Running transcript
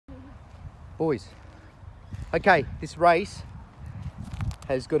Boys, okay, this race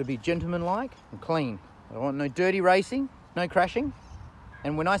has got to be gentlemanlike and clean. I don't want no dirty racing, no crashing.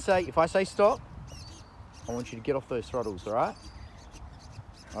 And when if I say stop, I want you to get off those throttles, all right?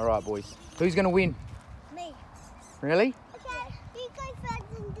 All right, boys. Who's going to win? Me. Really? Okay, you go first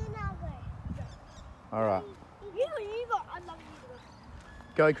and then I'll go. All right. You go. I love you.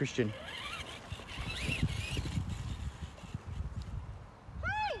 Go, Christian.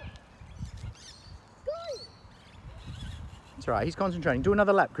 That's right, he's concentrating. Do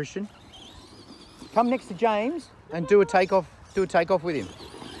another lap, Christian. Come next to James and do a takeoff with him.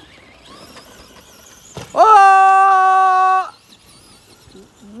 Oh!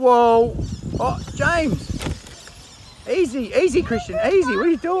 Whoa. Oh, James. Easy, Christian, easy. What are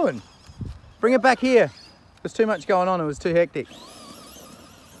you doing? Bring it back here. There's too much going on. It was too hectic.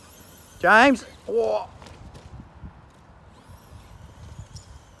 James. Whoa.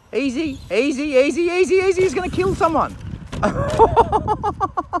 Easy. He's going to kill someone.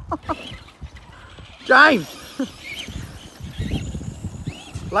 James!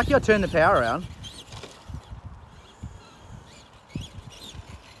 Lucky I turned the power around.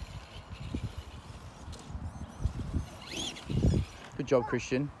 Good job,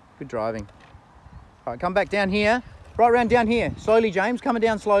 Christian. Good driving. All right, come back down here. Right around down here. Slowly, James. Coming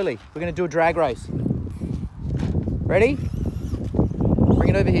down slowly. We're going to do a drag race. Ready? Bring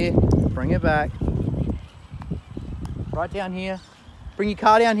it over here. Bring it back. Right down here. Bring your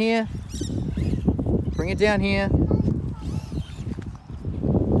car down here. Bring it down here.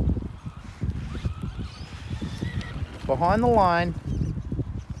 Behind the line.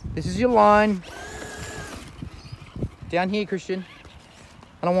 This is your line. Down here, Christian.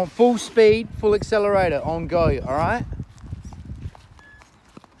 And I want full speed, full accelerator on go, all right?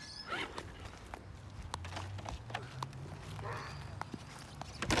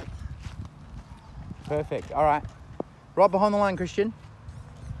 Perfect, all right. Right behind the line, Christian.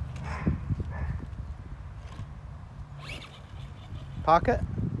 Park it.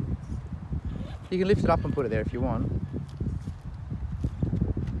 You can lift it up and put it there if you want.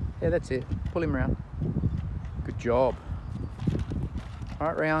 Yeah, that's it. Pull him around. Good job.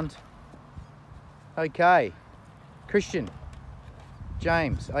 Right round. Okay. Christian.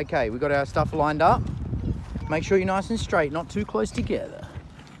 James. Okay, we've got our stuff lined up. Make sure you're nice and straight, not too close together.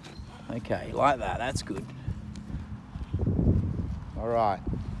 Okay, like that. That's good. All right.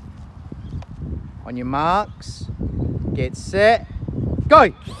 On your marks, get set,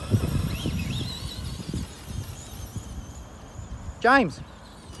 go. James.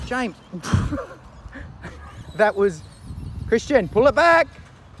 That was, Christian, pull it back.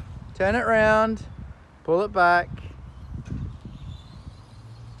 Turn it round, pull it back.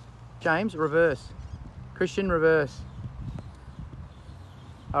 James, reverse. Christian, reverse.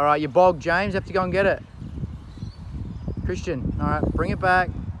 All right, you bogged, James, have to go and get it. Christian, all right, bring it back.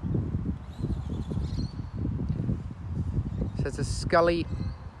 So it's a SKULLY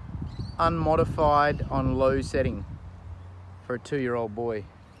unmodified on low setting for a 2-year-old boy.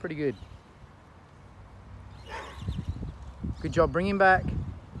 Pretty good. Good job, bring him back.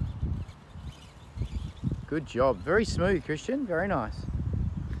 Good job, very smooth, Christian, very nice.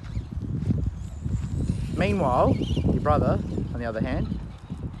 Meanwhile, your brother, on the other hand,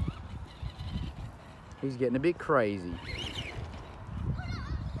 he's getting a bit crazy.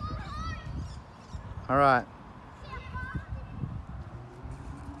 All right.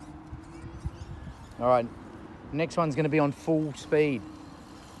 All right, next one's gonna be on full speed.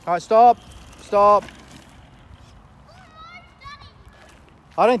 All right, stop.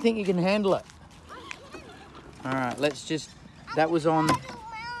 I don't think you can handle it. All right, let's just, that was on.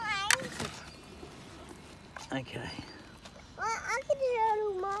 Okay. I can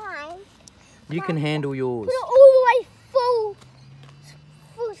handle mine. You can handle yours. Put it all the way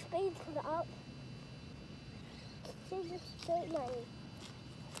full speed, put it up.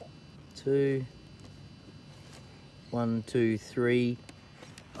 2, 1, 2, 3.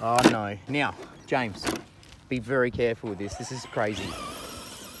 Oh no. Now, James, be very careful with this. This is crazy.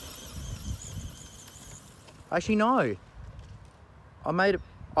 Actually, no. I've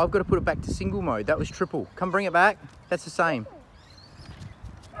got to put it back to single mode. That was triple. Come bring it back. That's the same.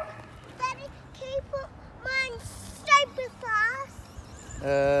 Daddy, can you put mine super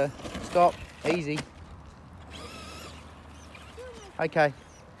fast? Stop. Easy. Okay.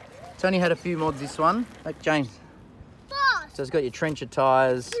 It's only had a few mods, this one. Like James. Fast. So it's got your trencher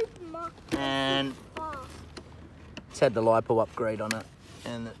tyres. And it's had the LIPo upgrade on it.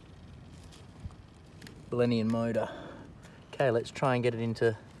 And the Velineon motor. Okay, let's try and get it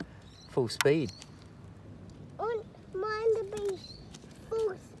into full speed. I want mine to be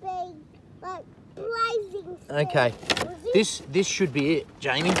full speed, like Okay. This should be it,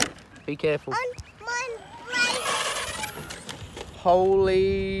 Jamie. Be careful.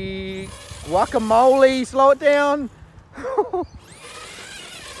 Holy guacamole! Slow it down.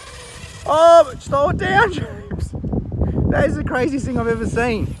 Oh, slow it down, James. That is the craziest thing I've ever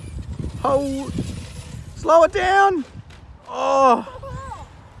seen. Oh, slow it down. Oh.